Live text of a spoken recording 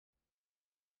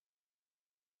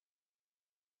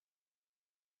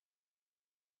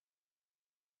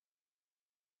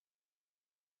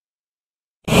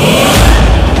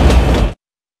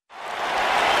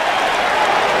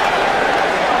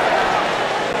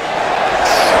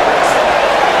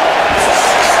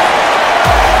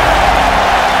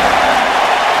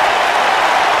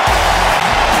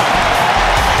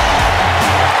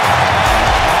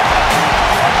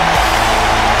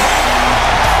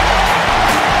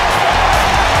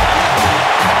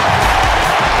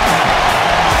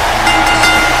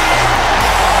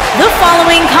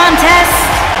following contest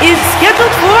is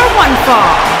scheduled for one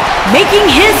fall. Making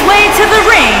his way to the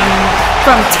ring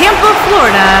from Tampa,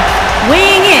 Florida,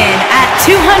 weighing in at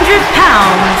 200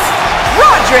 pounds,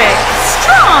 Roderick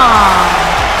Strong.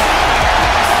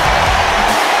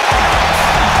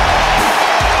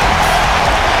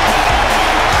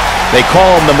 They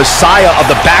call him the Messiah of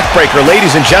the backbreaker.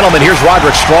 Ladies and gentlemen, here's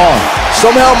Roderick Strong.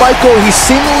 Somehow, Michael, he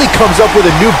seemingly comes up with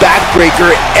a new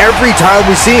backbreaker every time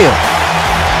we see him.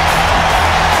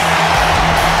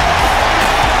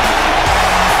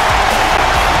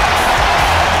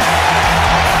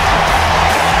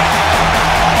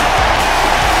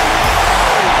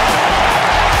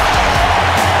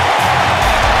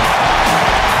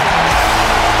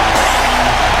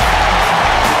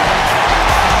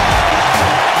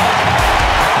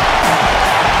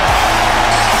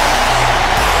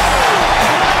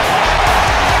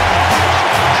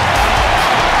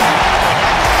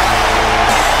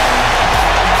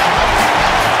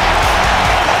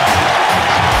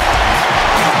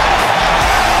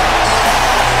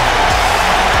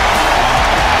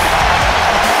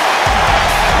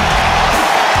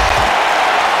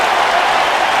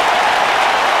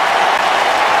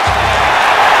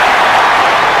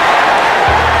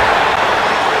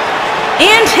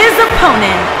 And his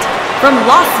opponent, from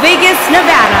Las Vegas,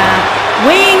 Nevada,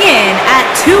 weighing in at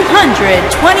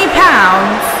 220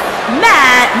 pounds,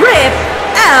 Riddle.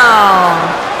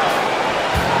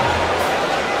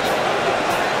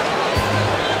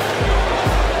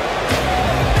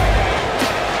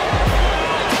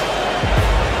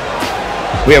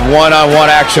 We have one-on-one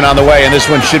action on the way, and this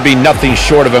one should be nothing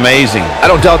short of amazing. I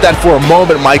don't doubt that for a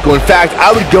moment, Michael. In fact,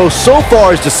 I would go so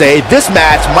far as to say this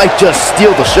match might just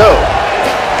steal the show.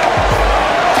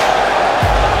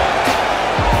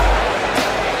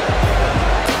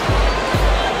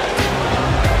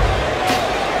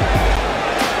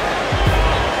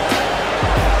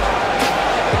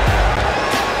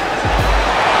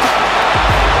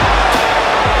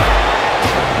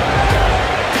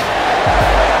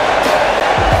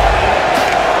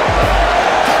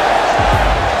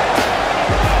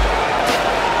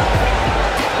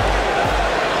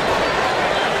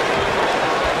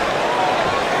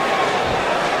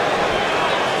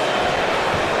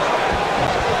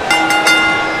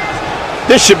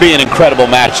 This should be an incredible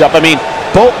matchup. I mean,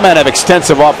 both men have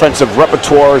extensive offensive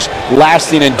repertoires,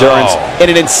 lasting endurance,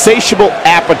 and an insatiable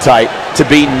appetite to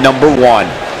be number one.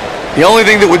 The only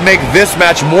thing that would make this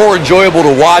match more enjoyable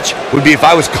to watch would be if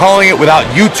I was calling it without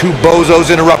you two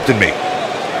bozos interrupting me.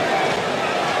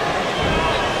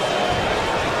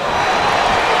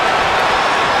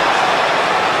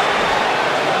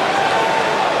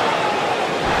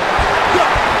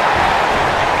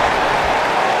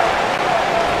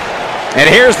 And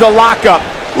here's the lockup.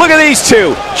 Look at these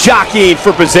two jockeying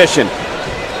for position.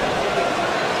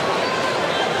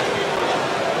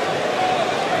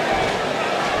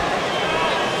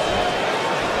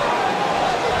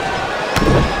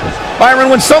 Byron,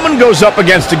 when someone goes up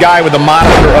against a guy with the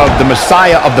moniker of the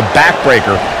Messiah of the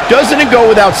backbreaker, doesn't it go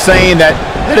without saying that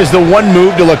that is the one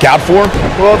move to look out for?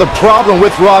 Well, the problem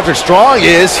with Roderick Strong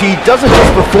is he doesn't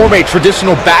just perform a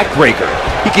traditional backbreaker.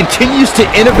 He continues to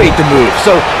innovate the move,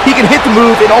 so he can hit the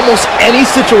move in almost any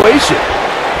situation.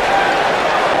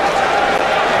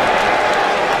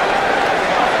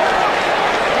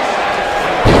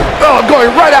 Oh,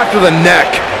 going right after the neck.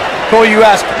 Cole, you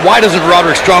ask, why doesn't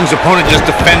Roderick Strong's opponent just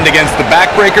defend against the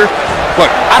backbreaker?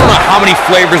 Look, I don't know how many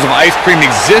flavors of ice cream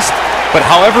exist, but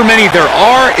however many there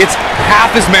are, it's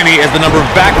half as many as the number of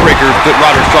backbreakers that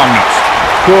Roderick Strong knows.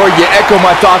 Corey, you echo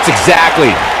my thoughts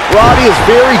exactly. Roddy is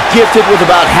very gifted with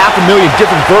about 500,000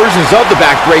 different versions of the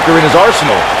backbreaker in his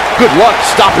arsenal. Good luck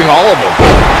stopping all of them.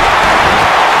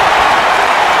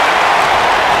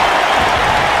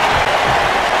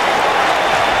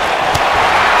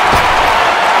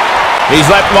 He's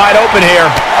left wide open here.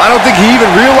 I don't think he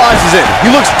even realizes it.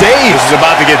 He looks dazed. This is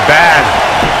about to get bad.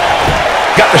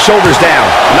 Got the shoulders down.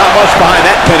 Not much behind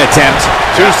that pin attempt.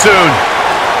 Too soon.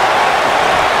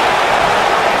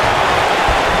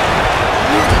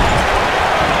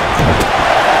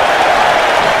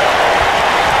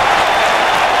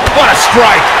 What a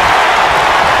strike.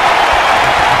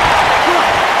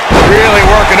 Really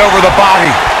working over the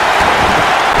body.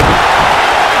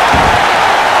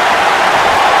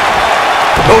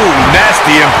 Oh,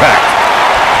 nasty impact.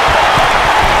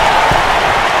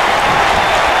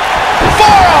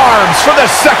 Forearms for the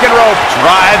second rope.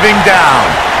 Driving down.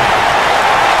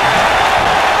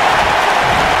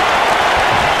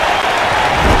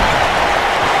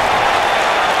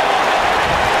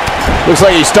 Looks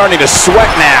like he's starting to sweat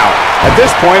now. At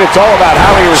this point, it's all about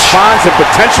how he responds and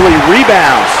potentially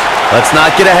rebounds. Let's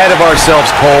not get ahead of ourselves,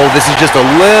 Cole. This is just a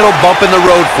little bump in the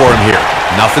road for him here.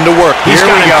 Nothing to work. Here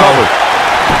we go.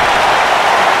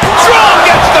 Strong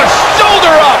gets the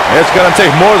shoulder up. It's going to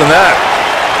take more than that.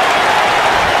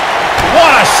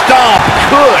 What a stomp.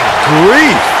 Good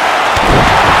grief.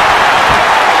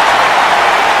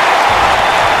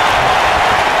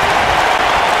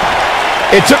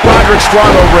 It took Roderick Strong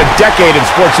over a decade in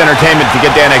sports entertainment to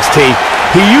get to NXT.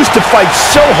 He used to fight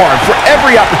so hard for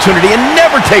every opportunity and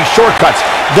never take shortcuts.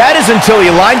 That is until he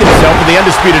aligned himself with the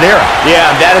Undisputed Era. Yeah,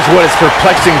 that is what is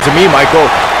perplexing to me, Michael.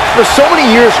 For so many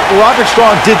years, Roderick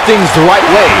Strong did things the right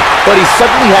way, but he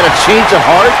suddenly had a change of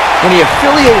heart when he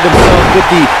affiliated himself with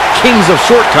the Kings of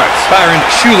Shortcuts. Byron,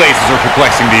 shoelaces are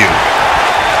perplexing to you.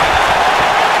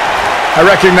 I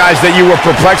recognize that you were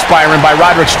perplexed, Byron, by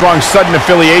Roderick Strong's sudden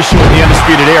affiliation with the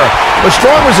Undisputed Era. But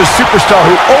Strong was a superstar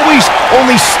who always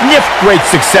only sniffed great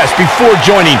success before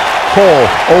joining Cole,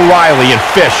 O'Reilly, and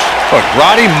Fish. Look,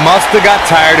 Roddy must have got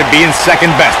tired of being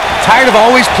second best. Tired of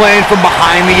always playing from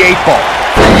behind the 8 ball.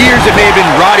 For years it may have been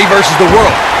Roddy versus the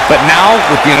world. But now,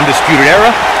 with the Undisputed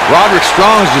Era, Roderick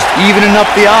Strong's just evening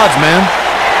up the odds, man.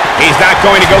 He's not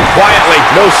going to go quietly.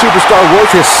 No superstar worth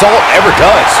his salt ever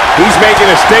does. He's making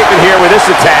a statement here with this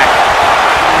attack.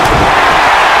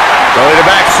 Belly to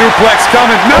back suplex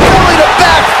coming. No, belly to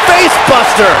back face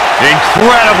buster.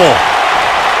 Incredible.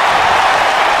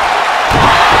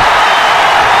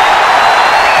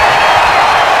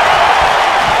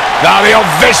 Now the old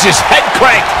vicious head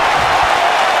crank.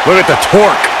 Look at the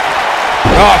torque.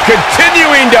 Oh,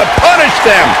 continuing to punish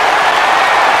them.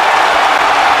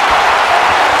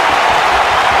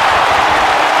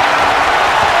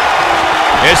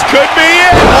 This could be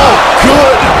it. Oh,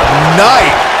 good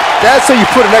night. That's how you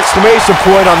put an exclamation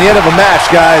point on the end of a match,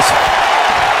 guys.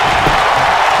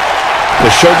 The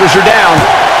shoulders are down.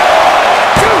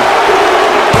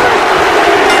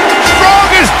 Strong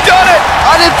has done it.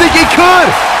 I didn't think he could.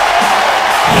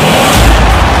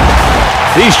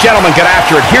 These gentlemen get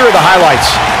after it. Here are the highlights.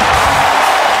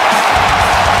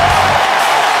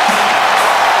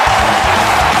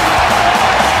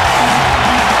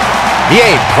 He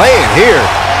ain't playing here.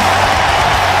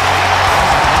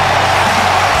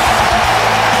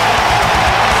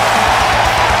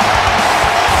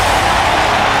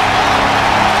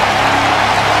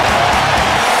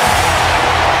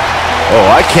 Oh,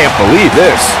 I can't believe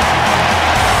this.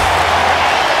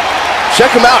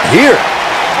 Check him out here.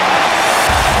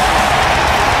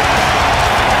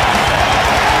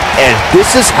 And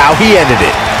this is how he ended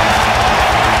it.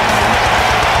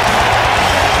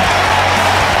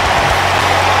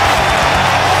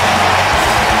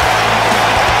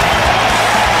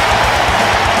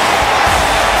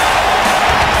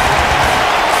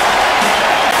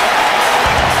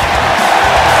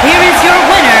 Here is your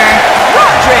winner,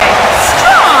 Roderick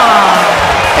Strong.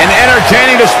 An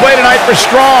entertaining display tonight for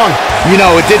Strong. You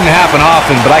know, it didn't happen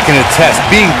often, but I can attest,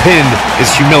 being pinned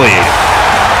is humiliating.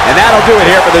 And that'll do it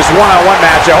here for this one-on-one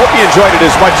match. I hope you enjoyed it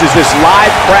as much as this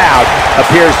live crowd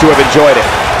appears to have enjoyed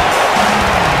it.